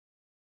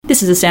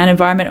This is a sound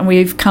environment, and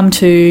we've come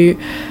to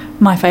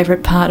my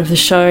favourite part of the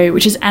show,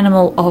 which is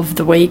Animal of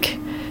the Week.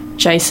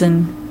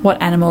 Jason,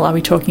 what animal are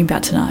we talking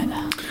about tonight?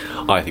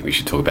 I think we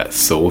should talk about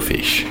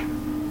sawfish.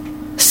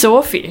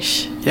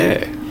 Sawfish?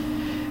 Yeah.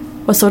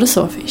 What sort of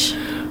sawfish?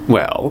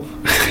 Well,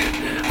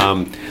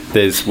 I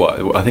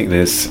think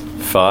there's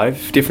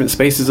 5 different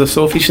species of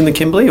sawfish in the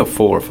Kimberley, or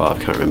 4 or 5,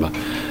 I can't remember.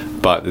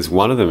 But there's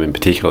one of them in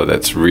particular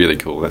that's really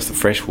cool. That's the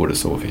freshwater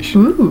sawfish.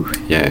 Ooh.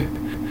 Yeah.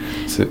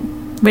 So,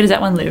 where does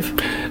that one live?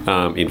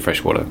 In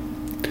freshwater.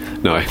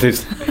 No,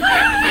 there's...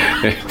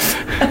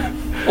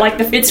 Like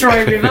the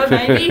Fitzroy River,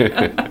 maybe?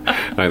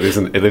 No,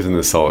 it lives in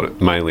the salt. It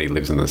mainly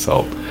lives in the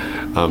salt.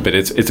 But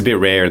it's a bit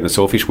rare in the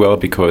sawfish world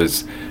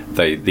because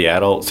the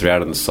adults are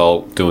out in the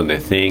salt doing their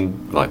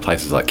thing, like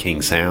places like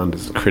King Sound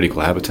is a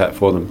critical habitat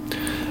for them.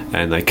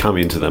 And they come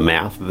into the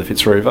mouth of the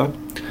Fitzroy River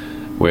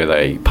where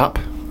they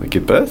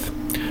give birth.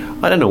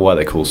 I don't know why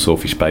they call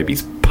sawfish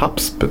babies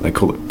pups, but they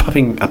call it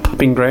a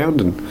pupping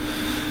ground. And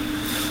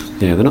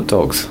yeah, they're not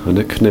dogs.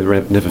 I could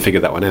never figure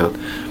that one out.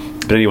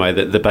 But anyway,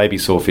 the baby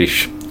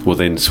sawfish will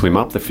then swim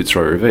up the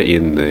Fitzroy River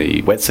in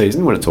the wet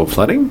season when it's all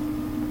flooding,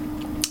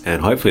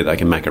 and hopefully they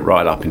can make it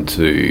right up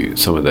into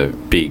some of the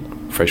big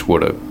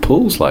freshwater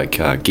pools like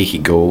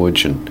Geeky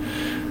Gorge and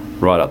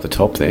right up the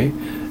top there.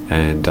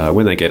 And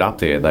when they get up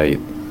there, they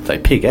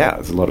pig out.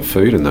 There's a lot of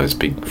food in those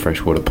big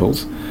freshwater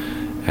pools,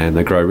 and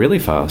they grow really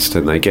fast,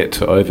 and they get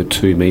to over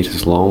 2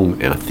 metres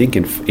long, I think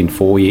in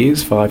 5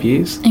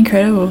 years.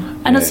 Incredible.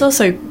 And it's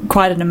also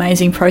quite an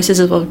amazing process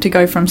as well to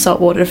go from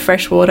saltwater to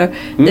freshwater.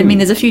 I mean,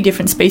 there's a few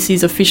different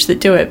species of fish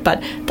that do it,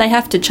 but they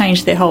have to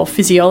change their whole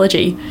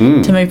physiology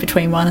to move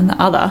between one and the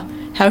other.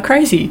 How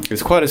crazy.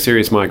 It's quite a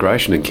serious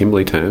migration in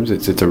Kimberley terms.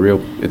 It's a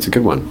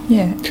good one.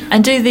 Yeah.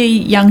 And do the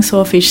young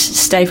sawfish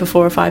stay for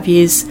 4 or 5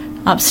 years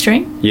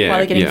upstream while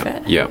they're getting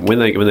fat? Yeah. When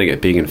they get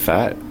big and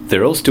fat,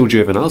 they're all still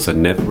juveniles. They've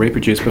never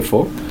reproduced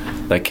before.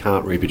 They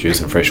can't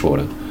reproduce in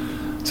freshwater.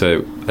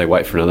 So they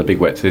wait for another big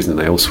wet season and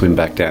they all swim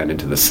back down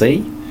into the sea,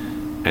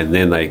 and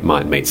then they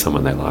might meet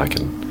someone they like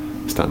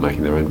and start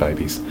making their own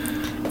babies.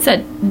 Is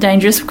that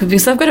dangerous? Because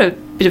they've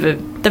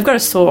got a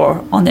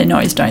sore on their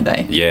nose, don't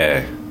they?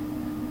 Yeah.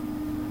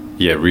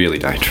 Yeah, really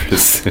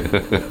dangerous.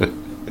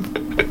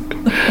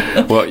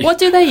 Well, what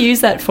do they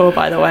use that for,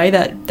 by the way,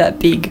 that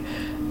big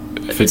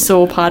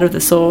sore part of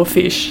the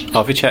sawfish?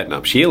 Oh, for chatting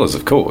up Sheilas,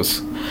 of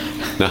course.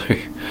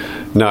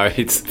 No,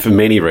 it's for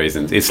many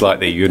reasons. It's like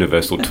their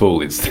universal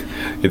tool. It's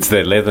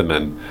their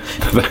Leatherman.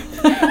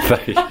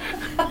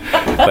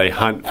 They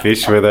hunt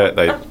fish with it.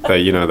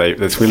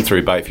 They swim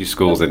through baitfish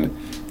schools and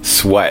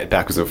sway it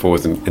backwards and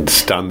forwards and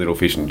stun little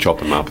fish and chop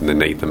them up and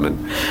then eat them.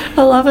 And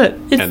I love it.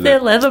 It's their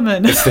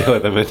Leatherman. It's their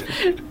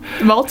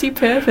Leatherman.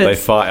 Multi-purpose. They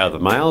fight other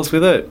males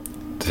with it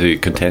to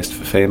contest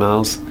for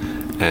females.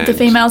 And the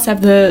females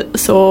have the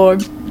sore.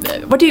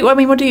 What do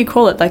you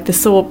call it? Like the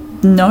sore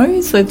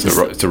nose?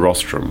 It's a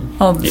rostrum.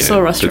 Oh, the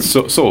sore rostrum.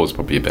 Sore is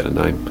probably a better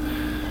name.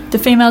 The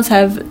females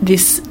have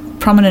this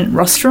prominent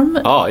rostrum.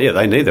 Oh, yeah,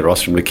 they need the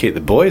rostrum to keep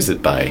the boys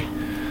at bay.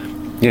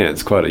 Yeah,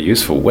 it's quite a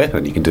useful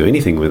weapon. You can do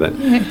anything with it.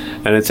 Yeah.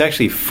 And it's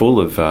actually full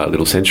of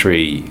little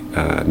sensory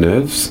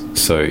nerves,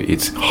 so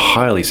it's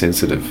highly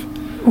sensitive.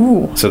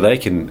 Ooh. So they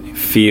can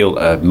feel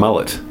a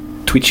mullet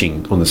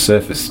twitching on the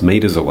surface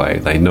metres away.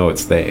 They know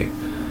it's there.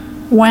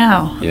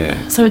 Wow.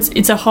 Yeah. So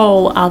it's a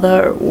whole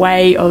other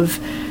way of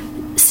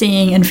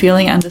seeing and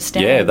feeling,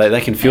 understanding. Yeah,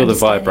 they can feel the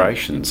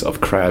vibrations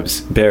of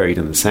crabs buried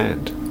in the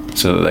sand,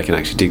 so that they can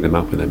actually dig them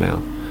up with their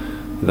mouth.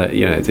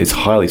 It's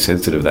highly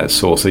sensitive, that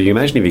saw. So you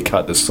imagine if you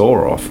cut the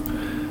saw off,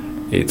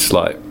 it's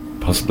like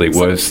possibly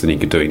worse than you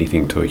could do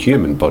anything to a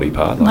human body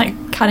part.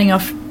 Like cutting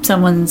off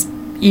someone's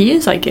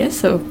ears, I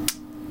guess. Or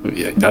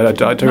yeah, I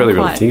don't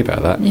really think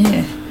about that.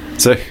 Yeah.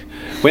 So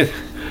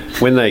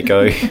when they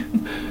go,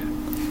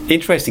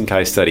 interesting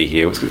case study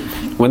here was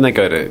when they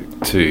go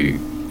to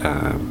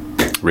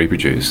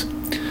reproduce.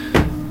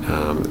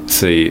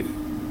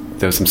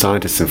 There were some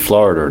scientists in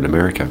Florida in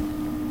America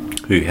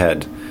who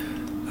had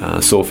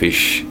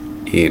sawfish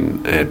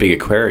in a big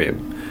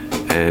aquarium,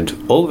 and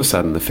all of a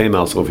sudden the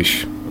female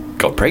sawfish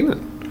got pregnant,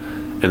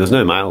 and there's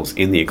no males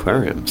in the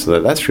aquarium,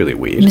 so that's really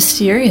weird.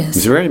 Mysterious.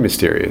 It's very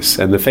mysterious.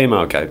 And the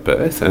female gave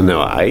birth, and there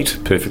were 8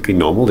 perfectly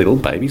normal little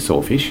baby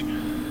sawfish,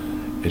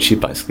 and she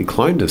basically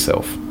cloned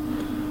herself.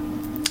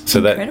 So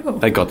Incredible.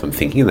 that got them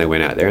thinking, and they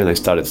went out there and they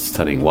started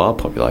studying wild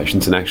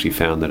populations and actually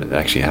found that it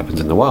actually happens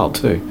in the wild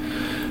too.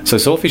 So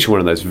sawfish are one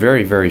of those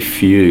very, very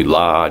few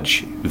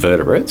large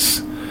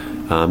vertebrates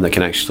that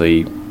can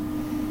actually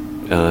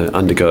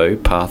undergo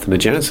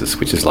parthenogenesis,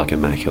 which is like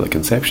immaculate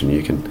conception.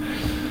 You can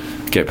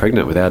get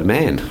pregnant without a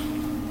man.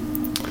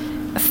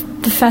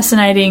 The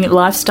fascinating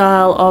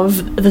lifestyle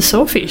of the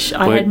sawfish.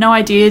 I had no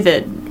idea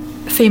that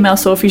female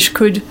sawfish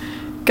could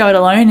go it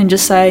alone and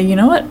just say, you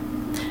know what,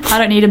 I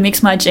don't need to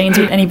mix my genes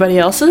with anybody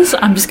else's.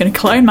 I'm just going to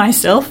clone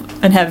myself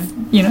and have,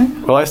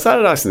 Well, I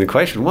started asking the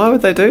question, why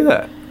would they do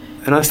that?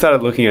 And I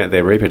started looking at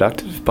their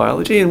reproductive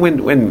biology, and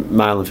when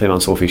male and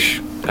female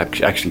sawfish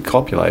actually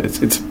copulate,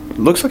 it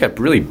looks like a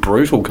really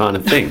brutal kind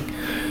of thing.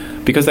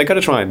 Because they've got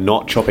to try and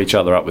not chop each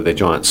other up with their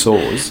giant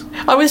saws.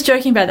 I was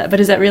joking about that, but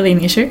is that really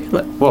an issue?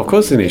 Look. Well, of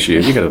course it's an issue.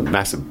 You've got a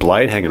massive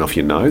blade hanging off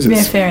your nose.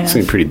 Yeah, fair enough.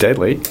 It's pretty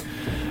deadly.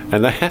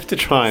 And they have to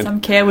try and...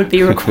 Some care would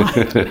be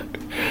required.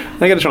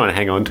 They've got to try and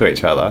hang on to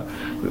each other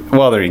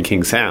while they're in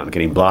King Sound,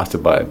 getting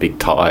blasted by a big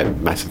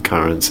tide, massive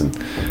currents, and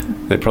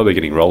they're probably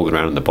getting rolled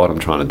around in the bottom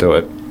trying to do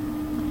it.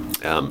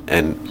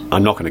 And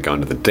I'm not going to go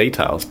into the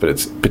details, but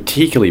it's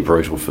particularly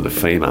brutal for the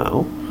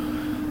female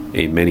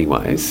in many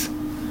ways.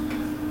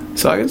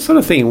 So I sort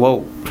of think,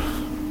 well,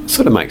 it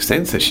sort of makes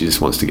sense that she just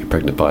wants to get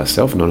pregnant by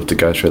herself and not have to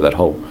go through that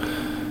whole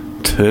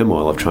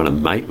turmoil of trying to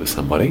mate with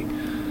somebody.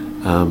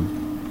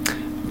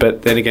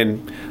 But then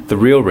again, the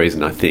real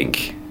reason, I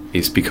think,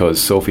 is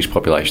because sawfish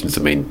populations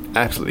have been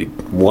absolutely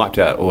wiped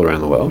out all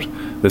around the world.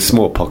 There's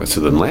small pockets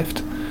of them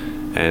left,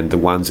 and the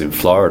ones in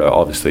Florida,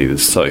 obviously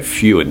there's so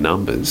few in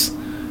numbers,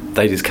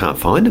 they just can't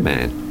find a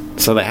man.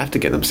 So they have to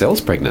get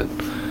themselves pregnant.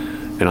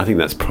 And I think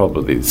that's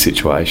probably the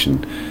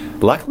situation.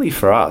 Luckily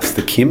for us,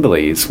 the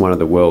Kimberley is one of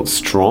the world's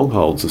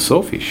strongholds of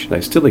sawfish.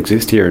 They still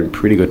exist here in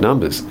pretty good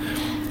numbers.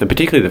 And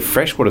particularly the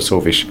freshwater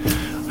sawfish.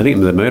 I think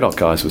the Murdoch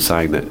guys were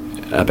saying that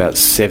about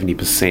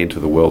 70%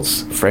 of the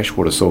world's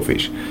freshwater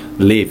sawfish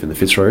live in the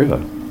Fitzroy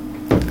River.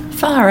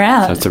 Far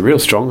out. So it's a real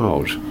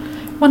stronghold.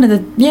 One of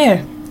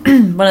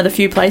the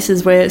few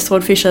places where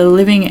swordfish are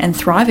living and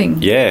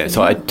thriving. Yeah,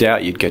 so I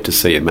doubt you'd get to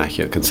see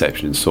immaculate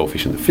conception in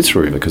sawfish in the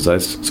Fitzroy River because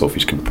those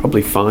sawfish can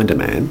probably find a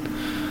man.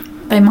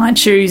 They might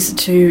choose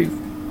to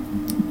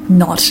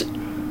not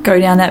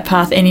go down that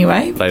path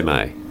anyway. They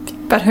may.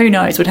 But who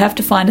knows? Would have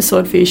to find a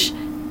sawfish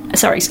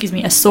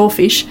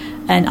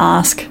and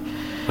ask.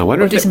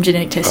 Or do some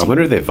genetic testing. I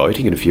wonder if they're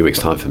voting in a few weeks'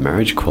 time for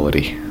marriage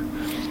equality.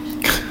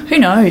 Who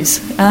knows?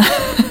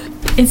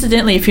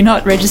 Incidentally, if you're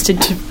not registered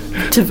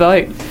to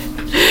vote,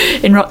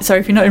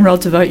 if you're not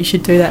enrolled to vote, you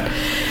should do that.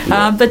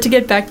 Yeah. But to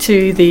get back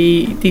to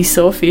the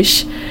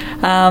sawfish,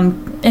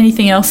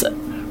 anything else?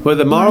 Well,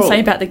 the moral, you want to say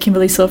about the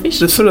Kimberley sawfish?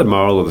 The sort of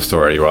moral of the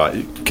story,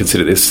 right?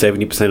 Consider this: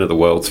 70% of the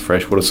world's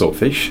freshwater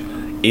sawfish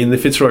in the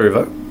Fitzroy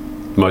River,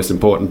 most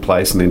important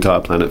place on the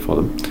entire planet for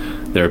them.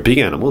 They're a big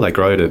animal. They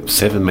grow to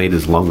 7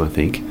 metres long, I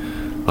think,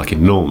 like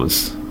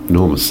enormous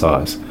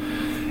size.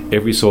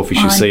 Every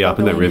sawfish you see up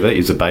in that river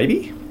is a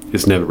baby.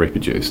 It's never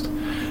reproduced.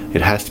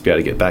 It has to be able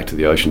to get back to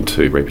the ocean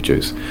to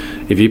reproduce.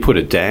 If you put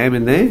a dam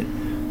in there,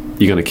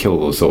 you're going to kill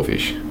all the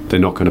sawfish. They're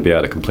not going to be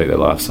able to complete their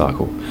life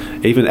cycle.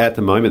 Even at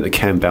the moment, the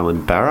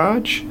Cambalin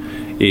Barrage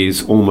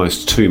is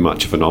almost too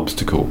much of an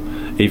obstacle.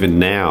 Even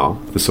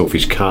now, the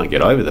sawfish can't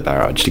get over the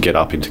barrage to get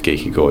up into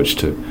Geeky Gorge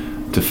to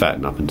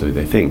fatten up and do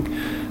their thing.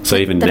 So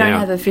even now... They don't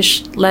have a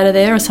fish ladder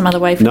there or some other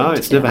way for them to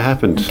it's never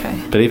happened.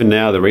 Okay. But even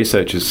now, the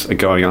researchers are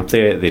going up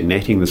there, they're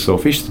netting the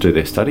sawfish to do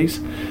their studies.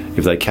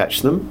 If they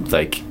catch them,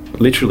 they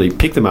literally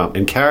pick them up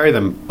and carry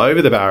them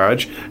over the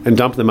barrage and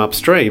dump them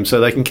upstream so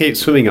they can keep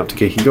swimming up to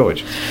Geeky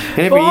Gorge.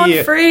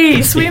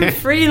 Swim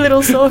free,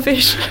 little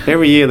sawfish.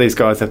 Every year these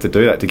guys have to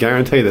do that to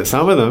guarantee that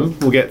some of them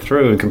will get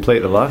through and complete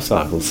the life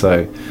cycle.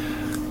 So,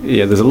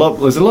 yeah, there's a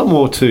lot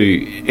more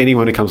to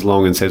anyone who comes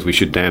along and says we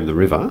should dam the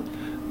river.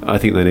 I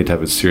think they need to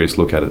have a serious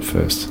look at it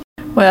first.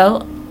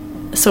 Well,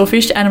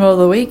 Sawfish Animal of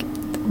the Week,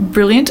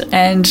 brilliant,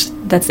 and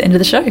that's the end of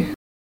the show.